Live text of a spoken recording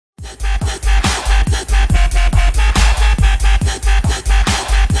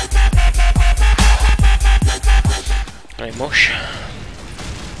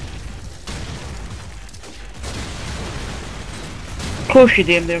course you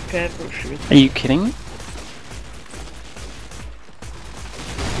damn there, Kev. Of course you Are you kidding me?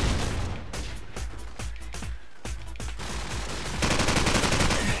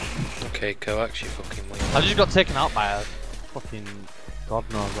 Okay, go actually fucking win. I just got taken out by a fucking god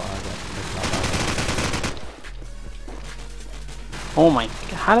knows what I got taken out by. Oh my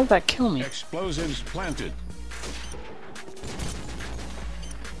god, how did that kill me? Explosives planted.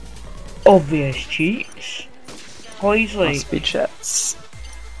 obvious cheats. Wisely. Must be jets.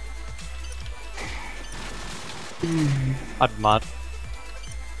 I'm mad.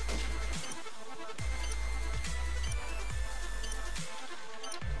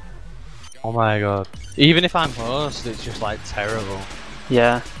 Oh my god. Even if I'm host, it's just like terrible.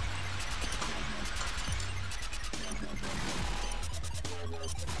 Yeah.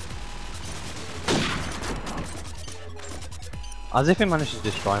 As if he managed to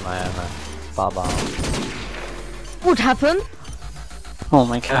destroy my armor. Baba. What happened? Oh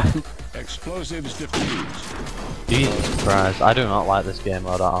my god. Explosives diffused. Jesus Christ, I do not like this game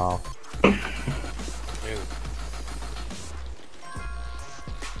mode at all. You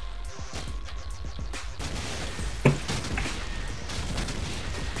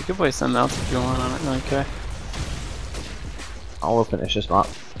could play something else if you want on it, really care. I'll finish this map.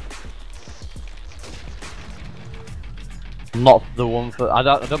 Not the one for I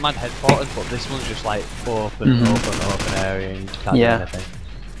don't mind headquarters, but this one's just like open area and you can't do anything.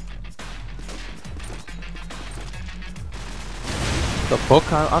 The fuck?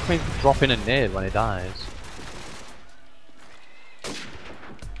 How can he drop in a nade when he dies?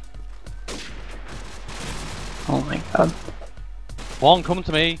 Oh my god. Come on, come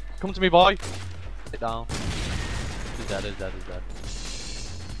to me! Come to me, boy! Sit down. He's dead, he's dead, he's dead.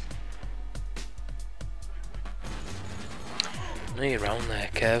 No, you're around there,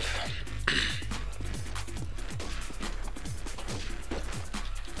 Kev.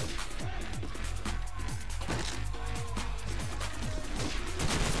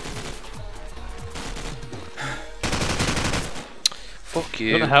 Fuck you.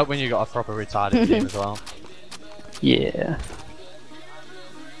 It's gonna help when you got a proper retarded team as well. Yeah.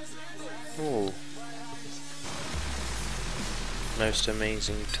 Oh. Most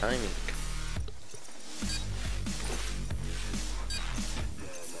amazing timing.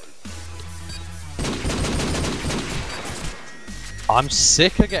 I'm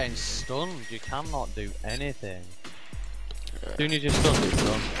sick of getting stunned. You cannot do anything. As soon as you're stunned, it's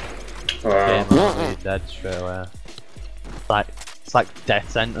done. Wow. Game over, you're dead straight away. It's like death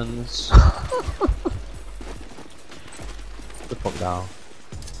sentence. The fuck down.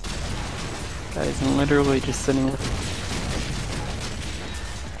 Guys, I'm literally just sitting with.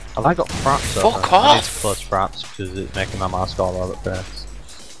 Have I got fraps though? Fuck I need off! to plus fraps because it's making my mask all over the place.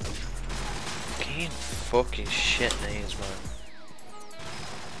 Fucking shit names, man.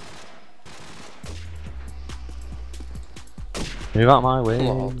 Move out my way.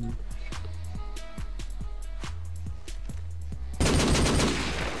 Lol.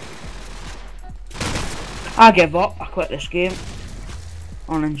 I give up. I quit this game.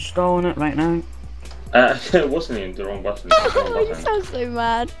 Uninstalling it right now. It wasn't even the wrong button. It was the wrong You button. sound so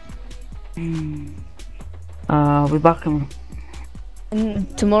mad. I'll be back in.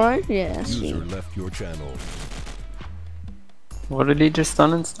 Tomorrow? Yeah, User sweet. left your channel. What did he just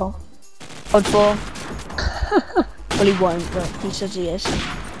uninstall? Odd 4. Well, he won't, but he says he is.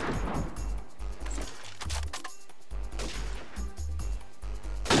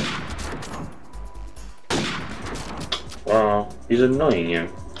 Wow, he's annoying you.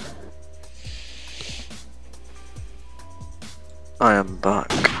 I am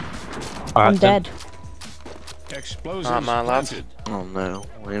back. I'm dead. Explosives Alright, my lad. planted. Oh no,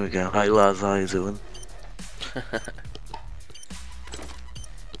 here we go. Hi lads, how you doing?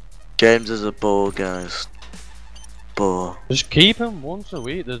 James is a bore, guys. Bore. Just keep him once a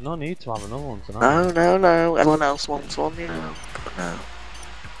week. There's no need to have another one tonight. No. Everyone else wants one, you know. But no.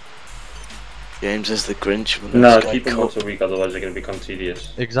 James is the Grinch. No, keep him once a week, otherwise they're going to become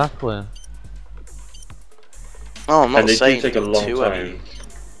tedious. Exactly. Oh, I'm not And they do saying take a long two every- time.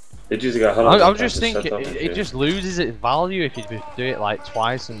 They do take a hell of a I long was time just to set thinking, up and it shit. just loses its value if you do it like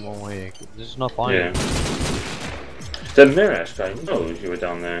twice in 1 week. There's no point. Yeah. The Mirash guy knows you were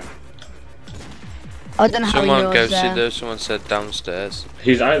down there. I don't know how he Someone knows ghosted there. though, someone said downstairs.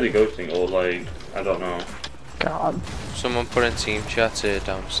 He's either ghosting or like, I don't know. God. Someone put in team chat here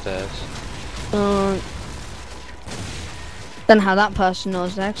downstairs. Don't know how that person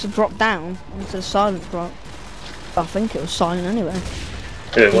knows there, because it dropped down into the silent drop. I think it was silent anyway.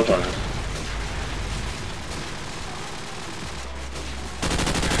 Yeah, it was on it.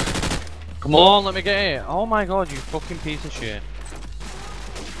 Come on, let me get it. Oh my god, you fucking piece of shit.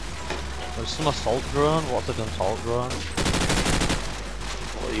 There's some assault drone. What's a assault drone?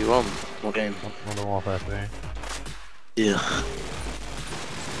 What are you on? What game? Modern Warfare 3. Yeah.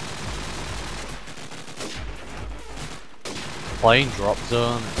 Playing drop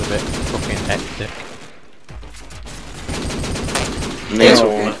zone is a bit fucking hectic. Need to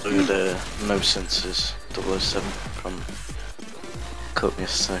upload no senses 007 from Cook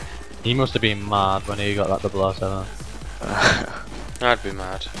yesterday. He must have been mad when he got that 007. I'd be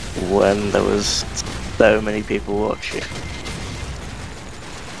mad. When there was so many people watching.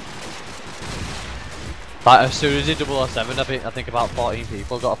 Like as soon as he 007, I think about 14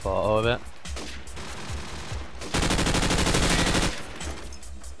 people got a photo of it.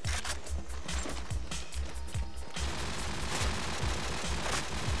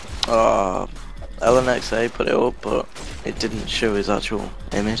 LNXA put it up, but it didn't show his actual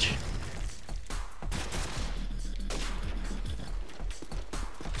image.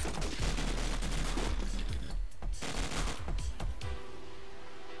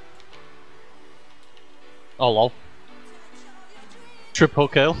 Oh lol. Triple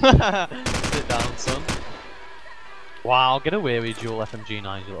kill. Sit down, son. Wow, get away with dual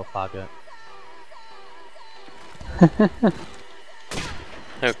FMG9, you little faggot.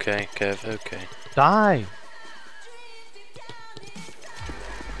 Okay, Kev, okay. Die!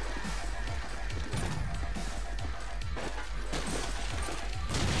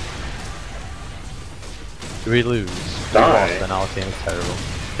 Do we lose? We Die. lost, then our team is terrible.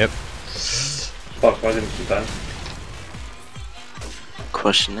 Yep. Fuck, why didn't you die?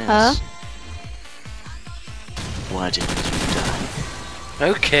 Question is, Huh? why didn't you die?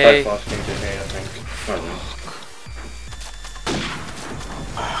 Okay. Last game to me, I think. I don't know.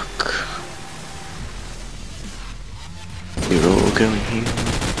 Fuck. You're all going here.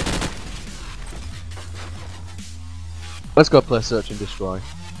 Let's go play Search and Destroy.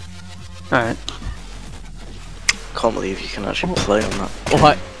 Alright. Can't believe you can actually play on that. Oh,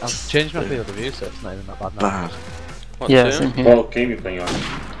 right. I've changed my field of view, so it's not even that bad now. Bad. What, Yeah, two? same here. What game are you playing on?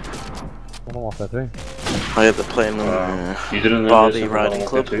 Modern Warfare 3. I had the playing on You didn't know Barbie this about Riding Modern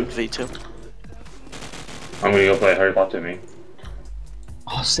Club Warfare 2? V2. I'm gonna go play Harry Potter, me.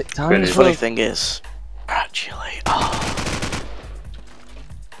 Oh, sick Finish. times, The funny bro. thing is, actually, oh,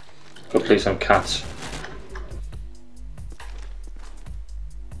 Go play some cats.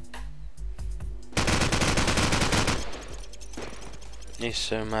 He's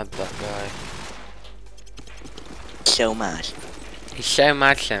so mad, that guy. so mad. He's so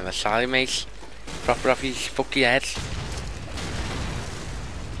mad, Sam. Sorry, mate. Proper off his fucking head.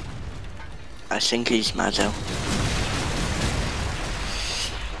 I think he's mad though.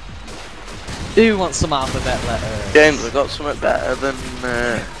 Who wants some alphabet letters? James, I got something better than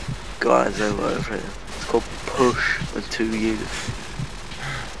guys over here. It's called Push with 2 U's.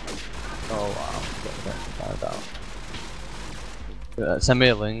 Oh wow, find out. Send me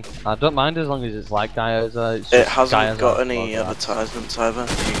a link. I don't mind as long as it's like Gaia's. It hasn't got any advertisements either.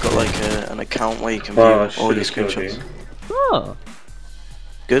 You've got like an account where you can view all your screenshots. Oh,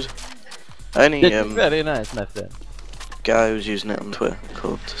 Good. Only very nice, my friend. guy who's using it on Twitter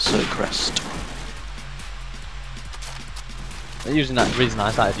called Crest. I'm using that. The reason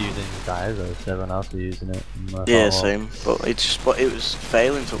I started using Gaia's is everyone else was using it. And I Yeah, thought, same. But it was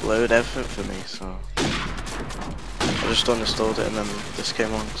failing to upload everything for me, so I just uninstalled it and then this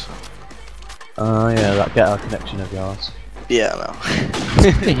came on. So oh yeah, that get our connection of yours. yeah, no.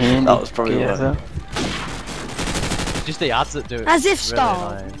 That was probably Yeah, why. Just the ads that do it. As if It's really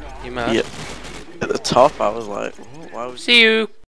Star. annoying. You mad? Yep. At the top, I was like, why was See you.